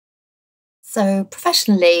So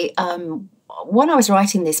professionally, when I was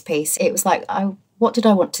writing this piece, it was like, what did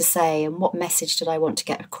I want to say and what message did I want to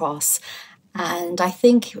get across? And I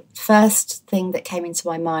think first thing that came into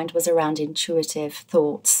my mind was around intuitive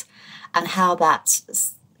thoughts and how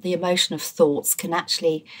the emotion of thoughts can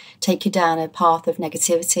actually take you down a path of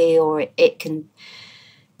negativity, or it can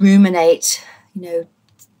ruminate,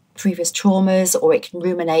 previous traumas, or it can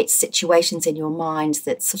ruminate situations in your mind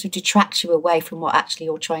that sort of detract you away from what actually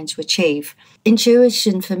you're trying to achieve.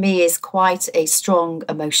 Intuition for me is quite a strong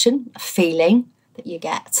emotion, a feeling that you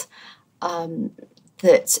get,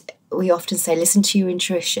 that we often say, listen to your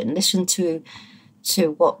intuition, listen to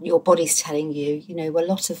what your body's telling you. A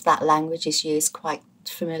lot of that language is used quite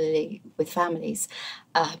familiarly with families.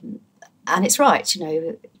 And it's right,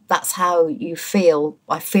 that's how you feel.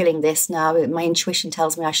 I'm feeling this now. My intuition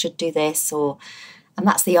tells me I should do this, and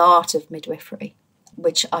that's the art of midwifery,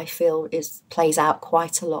 which I feel plays out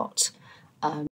quite a lot.